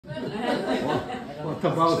What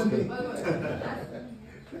about it?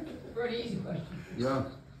 For an easy question. Yeah.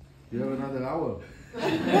 You have another hour.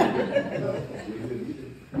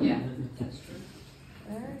 Yeah, that's true.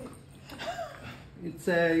 All right. It's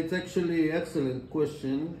actually excellent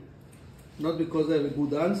question. Not because I have a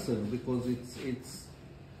good answer, because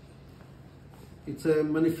it's a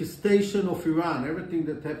manifestation of Iran. Everything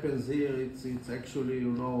that happens here, it's actually,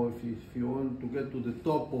 you know, if you want to get to the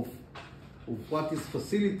top of what is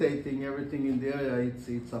facilitating everything in the area,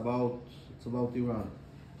 it's about Iran.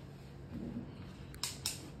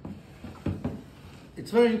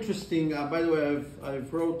 It's very interesting. By the way,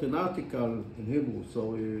 I've wrote an article in Hebrew,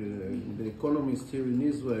 so The Economist here in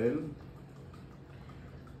Israel,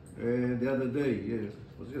 the other day, it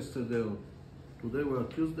was yesterday, or today or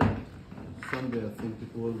Tuesday, Sunday I think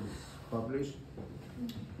it was published.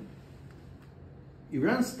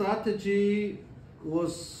 Iran's strategy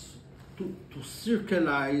was to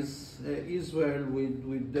circleize Israel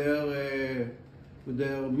with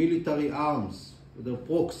their military arms, with their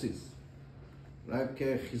proxies, like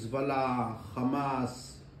Hezbollah,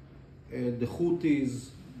 Hamas, the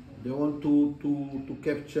Houthis. They want to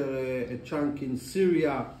capture a chunk in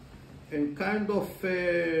Syria, and kind of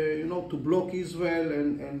you know, to block Israel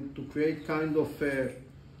and to create kind of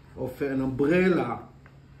an umbrella,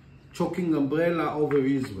 choking umbrella over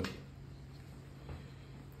Israel.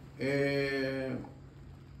 The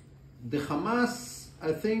Hamas,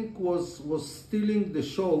 I think, was stealing the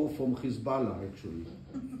show from Hezbollah, actually.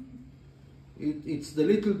 It's the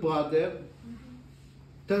little brother,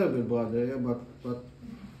 terrible brother, yeah, but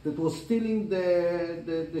that was stealing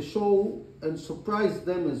the show and surprised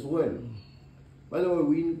them as well. By the way,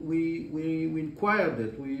 we inquired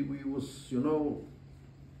that. We was, you know,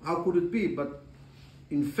 how could it be? But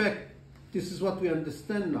in fact, this is what we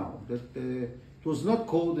understand now, that it was not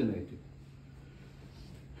coordinated.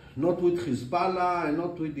 Not with Hezbollah, and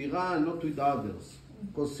not with Iran, not with others.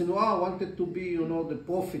 Because Sinwar wanted to be, you know, the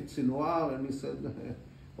prophet Sinwar, and he said,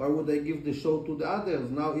 why would I give the show to the others?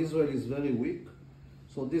 Now Israel is very weak,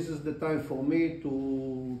 so this is the time for me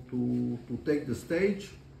to take the stage.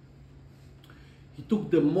 He took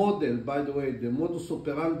the model, by the way, the modus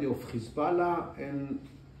operandi of Hezbollah, and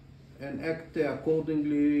act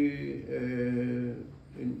accordingly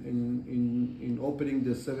in opening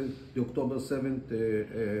the October 7th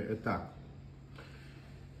attack.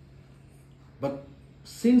 But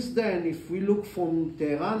since then, if we look from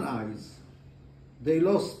Tehran eyes, they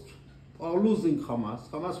lost or losing Hamas.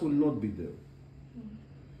 Hamas will not be there.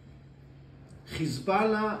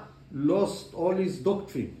 Hezbollah lost all its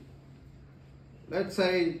doctrine. Let's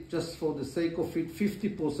say, just for the sake of it,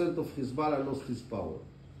 50% of Hezbollah lost its power.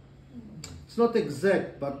 It's not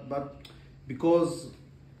exact, but because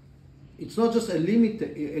it's not just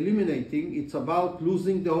eliminating, it's about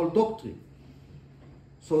losing the whole doctrine.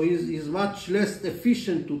 So he's much less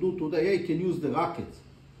efficient to do today. He can use the rockets,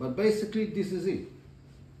 but basically this is it.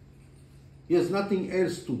 He has nothing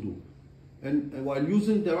else to do. And while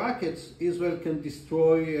using the rockets, Israel can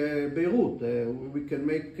destroy Beirut. We can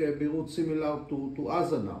make Beirut similar to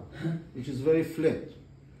Gaza now, which is very flat.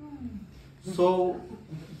 So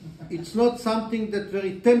it's not something that's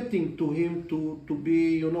very tempting to him to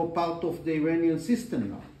be, you know, part of the Iranian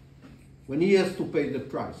system now, when he has to pay the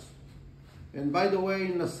price. And by the way,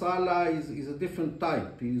 Nasrallah is a different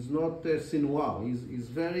type. He's not Sinwar. He's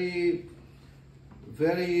very,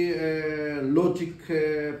 very logic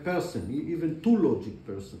person, even too logic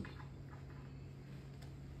person.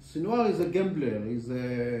 Sinwar is a gambler. He's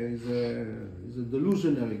a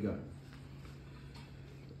delusionary guy.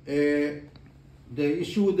 The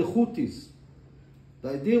issue with the Houthis. The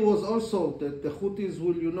idea was also that the Houthis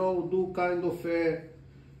will, you know, do kind of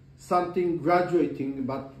something graduating,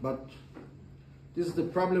 but this is the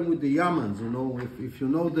problem with the Yamans, you know. If you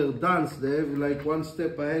know their dance, they have like one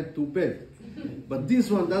step ahead, two back. But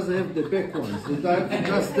this one doesn't have the back ones. They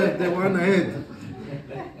just have the one ahead.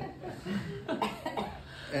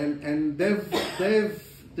 And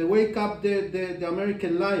they wake up the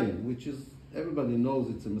American lion, which is, everybody knows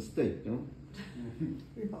it's a mistake, you know?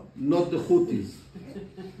 Not the Houthis.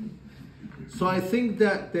 So I think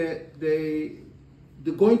that there's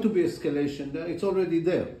going to be escalation there. It's already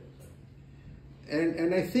there.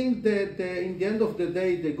 And I think that in the end of the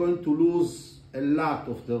day, they're going to lose a lot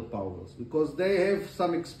of their powers, because they have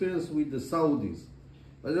some experience with the Saudis.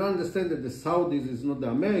 But they don't understand that the Saudis is not the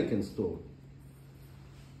American story.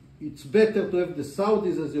 It's better to have the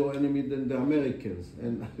Saudis as your enemy than the Americans.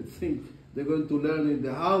 And I think they're going to learn in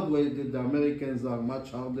the hard way that the Americans are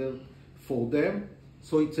much harder for them.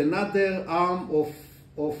 So it's another arm of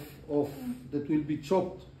that will be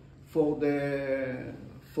chopped for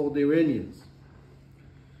for the Iranians.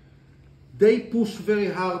 They push very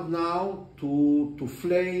hard now to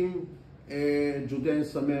flame Judea and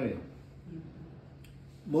Samaria,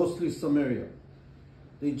 mostly Samaria.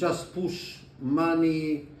 They just push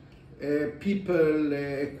money, people,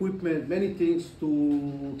 equipment, many things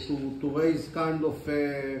to raise kind of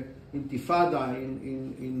intifada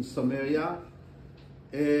in Samaria.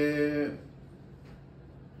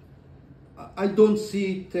 I don't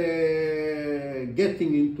see it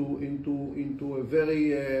getting into a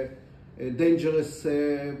very dangerous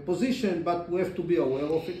position, but we have to be aware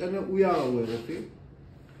of it, and we are aware of it.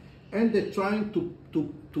 And they're trying to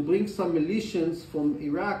bring some militias from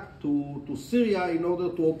Iraq to Syria in order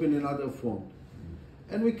to open another front.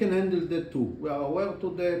 And we can handle that too. We are aware to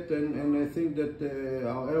that, and I think that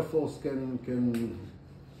our Air Force can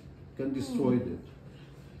destroy that.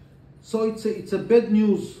 So it's a bad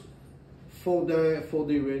news for the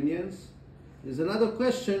Iranians. There's another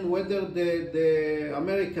question whether the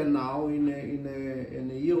American now in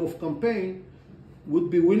a year of campaign would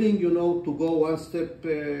be willing, you know, to go one step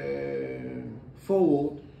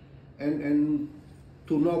forward and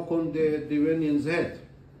to knock on the Iranians' head.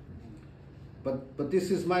 But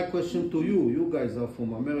this is my question to you. You guys are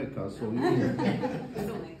from America, so you.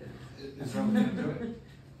 Israel can't do it.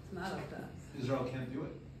 It's not up to us. Israel can't do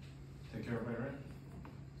it. Take care of Iran.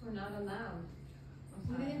 We're not allowed.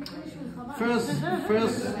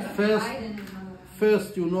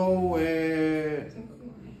 First, you know,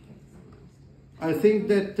 I think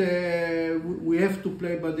that we have to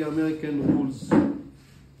play by the American rules.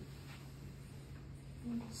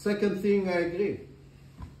 Second thing, I agree.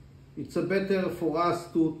 It's better for us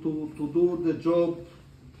to do the job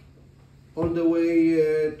all the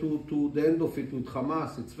way to the end of it with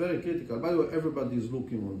Hamas. It's very critical. By the way, everybody is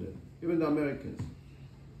looking on them, even the Americans.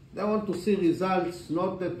 They want to see results,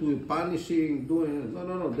 not that we're punishing, doing,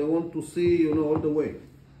 no. They want to see, you know, all the way.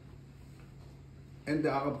 And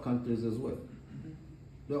the Arab countries as well.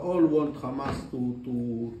 They all want Hamas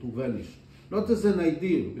to vanish. Not as an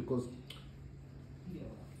ideal, because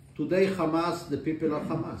today Hamas, the people are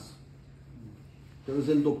Hamas. There is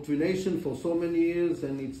indoctrination for so many years,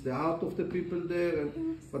 and it's the heart of the people there.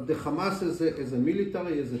 But the Hamas as a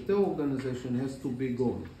military, as a terror organization, has to be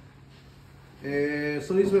gone.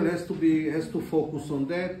 So Israel has to focus on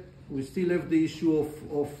that. We still have the issue of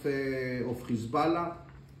Hezbollah.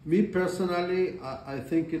 Me personally, I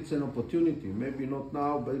think it's an opportunity. Maybe not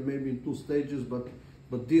now, but maybe in 2 stages. But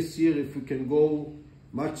this year, if we can go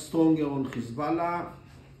much stronger on Hezbollah,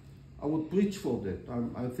 I would preach for that.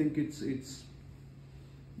 I think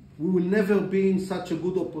we will never be in such a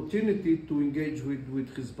good opportunity to engage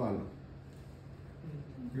with Hezbollah.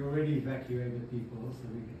 You already evacuated people, so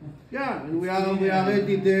we can... Yeah, and we are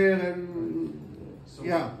ready there, and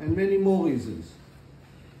and many more reasons.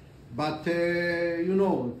 But you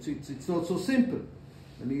know, it's not so simple,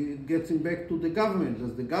 and it gets back to the government.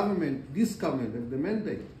 Does the government, this government, have the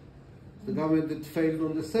mandate? It's the government that failed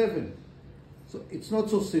on the 7th. So it's not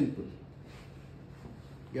so simple.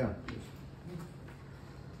 Yeah.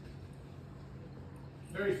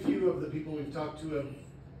 Very few of the people we've talked to have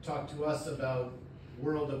talked to us about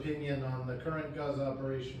world opinion on the current Gaza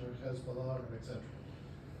operation or Hezbollah or etc.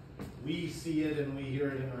 We see it and we hear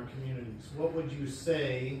it in our communities. What would you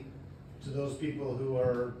say to those people who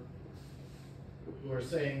are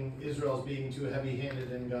saying Israel's being too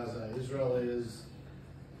heavy-handed in Gaza? Israel is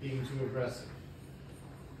being too aggressive.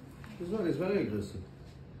 Israel is very aggressive.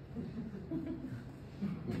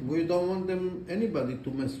 We don't want anybody to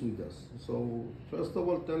mess with us. So first of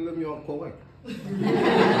all, tell them you are correct.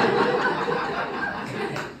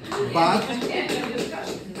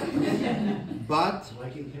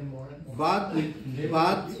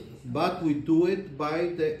 But we do it by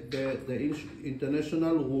the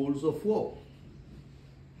international rules of war.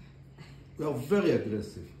 We are very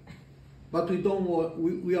aggressive, but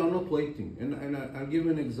we are not waiting. And I'll give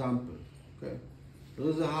you an example. Okay, there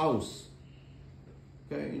is a house.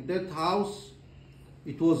 Okay, in that house,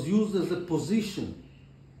 it was used as a position.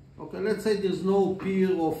 Okay, let's say there's no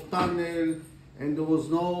pier of tunnel and there was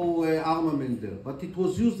no armament there, but it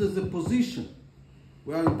was used as a position.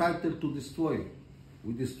 We are entitled to destroy it.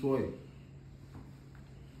 We destroy it.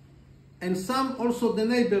 And some also the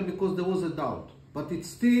neighbor, because there was a doubt, but it's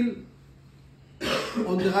still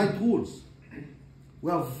on the right rules.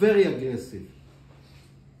 We are very aggressive,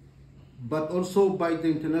 but also by the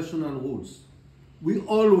international rules. We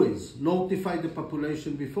always notify the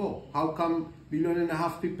population before. How come 1.5 million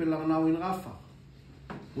people are now in Rafah?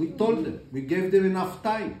 We told them. We gave them enough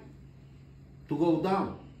time to go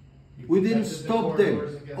down. We didn't stop them.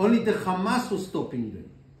 Only the Hamas was stopping them.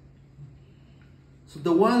 So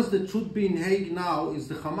the ones that should be in Hague now is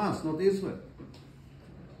the Hamas, not Israel.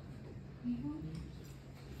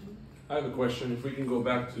 I have a question. If we can go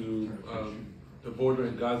back to the border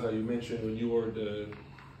in Gaza, you mentioned when you were the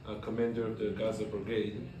commander of the Gaza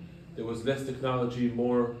Brigade, there was less technology,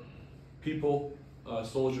 more people,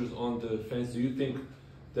 soldiers on the fence. Do you think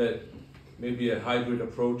that maybe a hybrid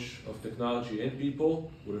approach of technology and people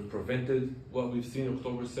would have prevented what we've seen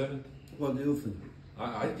October 7th? What do you think?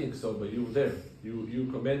 I think so, but you were there. You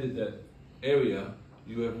commanded that area.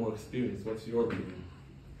 You have more experience. What's your opinion?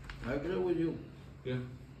 I agree with you. Yeah.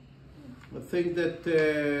 I think that,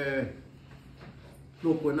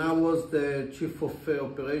 look, when I was the chief of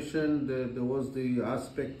operation, there was the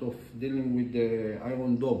aspect of dealing with the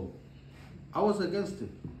Iron Dome. I was against it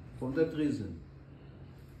for that reason.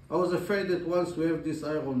 I was afraid that once we have this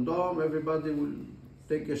Iron Dome, everybody will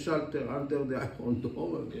take a shelter under the Iron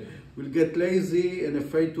Dome, Yeah. will get lazy and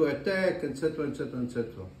afraid to attack, etc., etc.,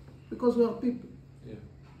 etc. Because we are people. Yeah.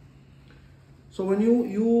 So when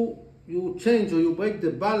you change or you break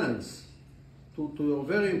the balance to your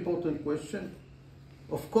very important question,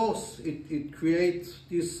 of course it creates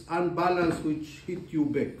this unbalance which hit you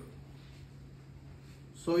back.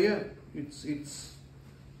 So yeah, it's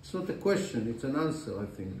not a question, it's an answer, I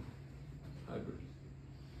think. Hybrid.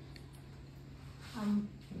 I'm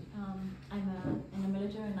in the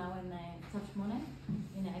military now in Tzaf 8,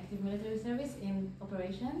 in active military service in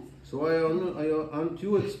operations. So why aren't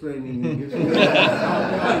you explaining? To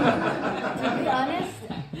be honest,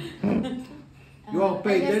 You are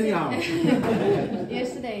paid anyhow.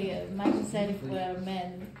 Yesterday, Michael said if we're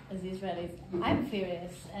men as Israelis, I'm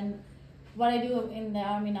furious. And what I do in the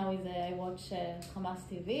army now is I watch Hamas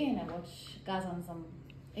TV and I watch Gaza on some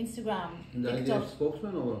Instagram, And the TikTok. IDF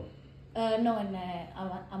spokesman or what? No, in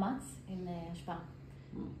Amatz, in Shpa.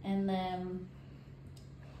 And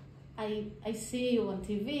I see you on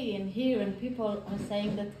TV and hear, and people are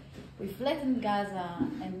saying that we flattened Gaza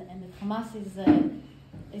and that Hamas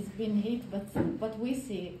is being hit, but what we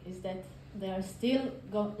see is that they are still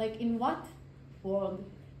going, like in what world?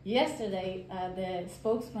 Yesterday, the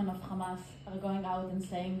spokesman of Hamas are going out and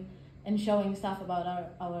saying and showing stuff about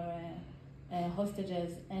our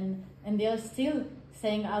hostages, and they are still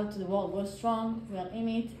saying out to the world, we're strong, we are in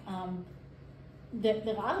it.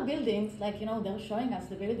 There are buildings, like, they're showing us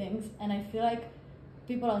the buildings, and I feel like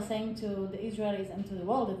people are saying to the Israelis and to the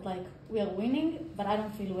world that, like, we are winning, but I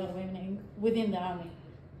don't feel we're winning within the army.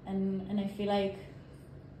 And I feel like,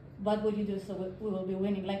 what would you do so we will be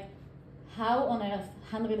winning? Like, how on earth,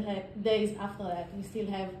 100 days after that, you still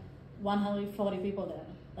have 140 people there?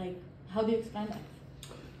 Like, how do you explain that?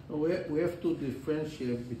 We have to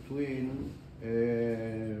differentiate between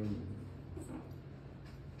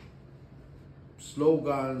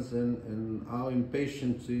slogans and our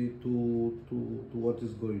impatience to what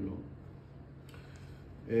is going on.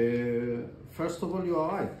 First of all, you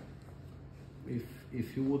are right.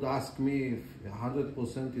 If you would ask me if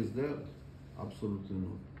 100% is there, absolutely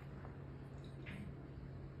not.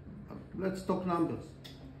 Let's talk numbers.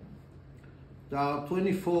 There are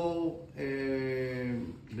 24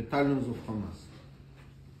 battalions of Hamas.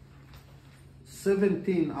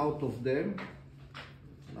 17 out of them,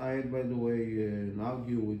 I had, by the way, an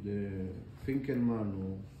argue with Finkelman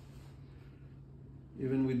or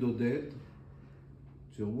even with Oded.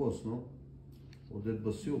 It's your boss, no? Oded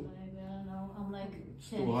Basur. I don't know, I'm like, It's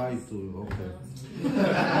too high to,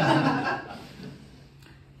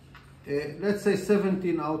 okay. Let's say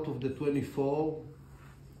 17 out of the 24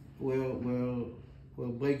 were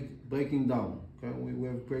breaking down. Okay, we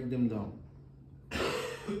have break them down.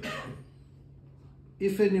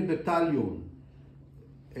 If in a battalion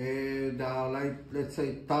there are, like, let's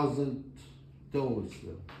say 1,000 terrorists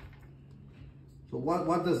there. So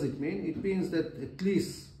what does it mean? It means that at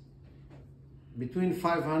least between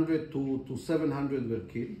 500 to 700 were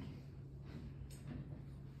killed.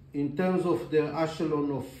 In terms of their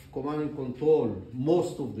echelon of command and control,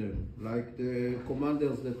 most of them, like the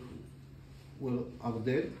commanders that are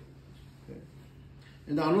dead, okay,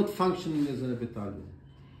 and are not functioning as a battalion.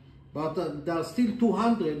 But there are still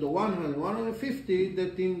 200 or 100, 150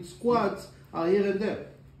 that in squads are here and there.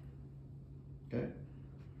 Okay?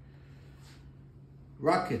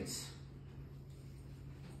 Rockets.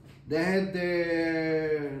 They had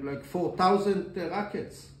like 4,000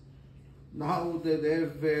 rockets. Now they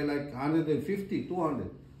have like 150, 200.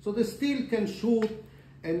 So they still can shoot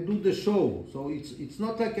and do the show. So it's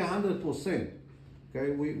not like 100%.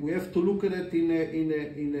 Okay, we have to look at it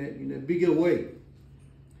in a bigger way.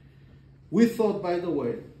 We thought, by the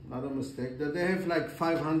way, not a mistake, that they have like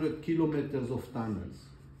 500 kilometers of tunnels.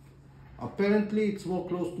 Apparently, it's more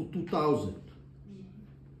close to 2,000.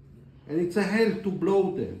 And it's a hell to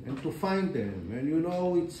blow them and to find them. And you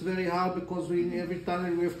know, it's very hard because in every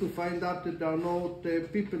tunnel we have to find out that there are not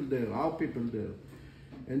people there, our people there.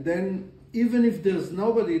 And then, even if there's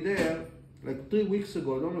nobody there, like 3 weeks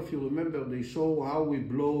ago, I don't know if you remember, they show how we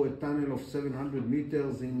blow a tunnel of 700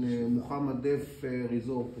 meters in Muhammad Def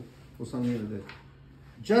Resort or something like that.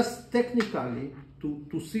 Just technically,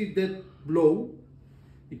 to see that blow,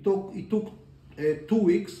 it took 2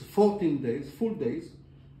 weeks, 14 days, full days,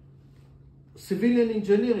 civilian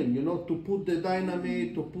engineering, you know, to put the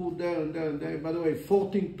dynamite, to put there and there and there. By the way,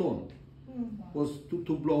 14 tons was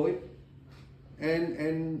to blow it,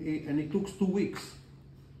 and it took 2 weeks.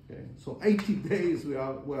 Okay. So 80 days we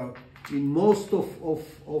are in most of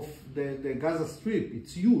the Gaza Strip.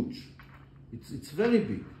 It's huge. It's very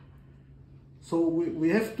big. So we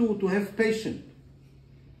have to have patience.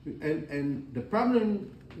 And the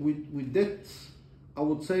problem with that, I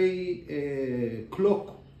would say,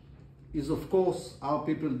 clock is of course our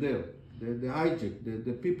people there, the hijack,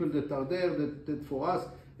 the people that are there, that for us,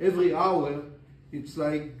 every hour, it's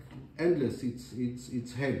like endless,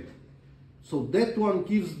 it's hell. So that one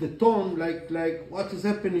gives the tone like what is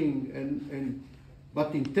happening,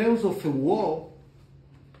 but in terms of a war,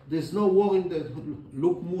 there's no war in the,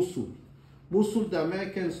 look Mosul. Mosul, the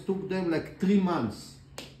Americans took them like 3 months.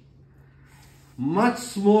 Much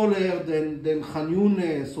smaller than Khan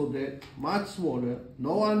Yunis, or much smaller,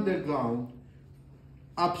 no underground,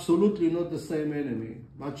 absolutely not the same enemy,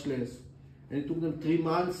 much less. And it took them 3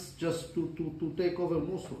 months just to take over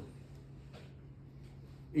Mosul.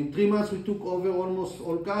 In 3 months we took over almost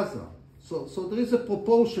all Gaza. So there is a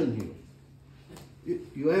proportion here.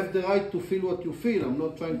 You have the right to feel what you feel. I'm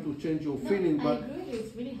not trying to change your feeling, but I agree.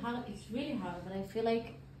 It's really hard. It's really hard. But I feel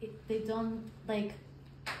like they don't like.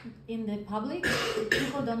 In the public,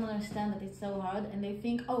 people don't understand that it's so hard, and they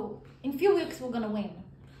think, oh, in a few weeks we're gonna win,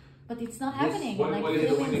 but it's not happening. What is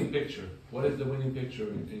the winning picture? What is the winning picture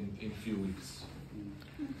in few weeks?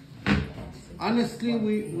 Honestly,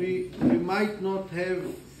 we might not have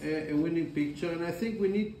a winning picture, and I think we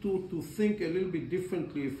need to think a little bit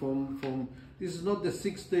differently from this is not the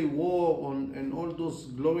 6-day war and all those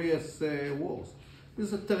glorious wars. This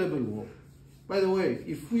is a terrible war. By the way,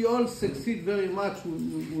 if we all succeed very much,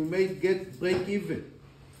 we may break even.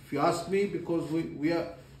 If you ask me, because we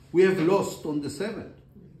have lost on the 7th.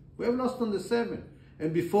 We have lost on the 7th.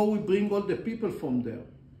 And before we bring all the people from there,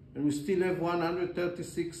 and we still have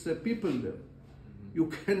 136 people there. You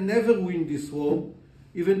can never win this war,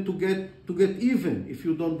 even to get even if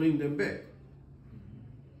you don't bring them back.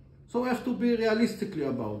 So we have to be realistically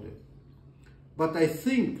about it. But I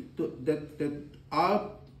think that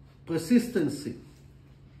our persistency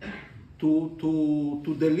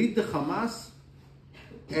to delete the Hamas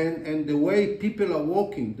and the way people are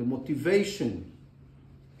working, the motivation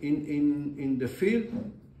in the field,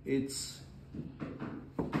 it's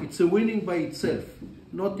a winning by itself,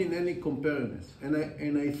 not in any comparison.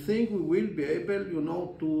 And I think we will be able, you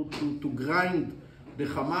know, to grind the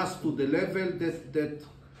Hamas to the level that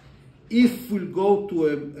if we'll go to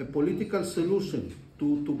a political solution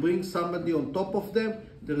to bring somebody on top of them,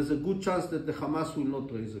 there is a good chance that the Hamas will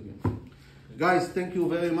not raise again. Guys, thank you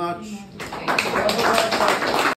very much.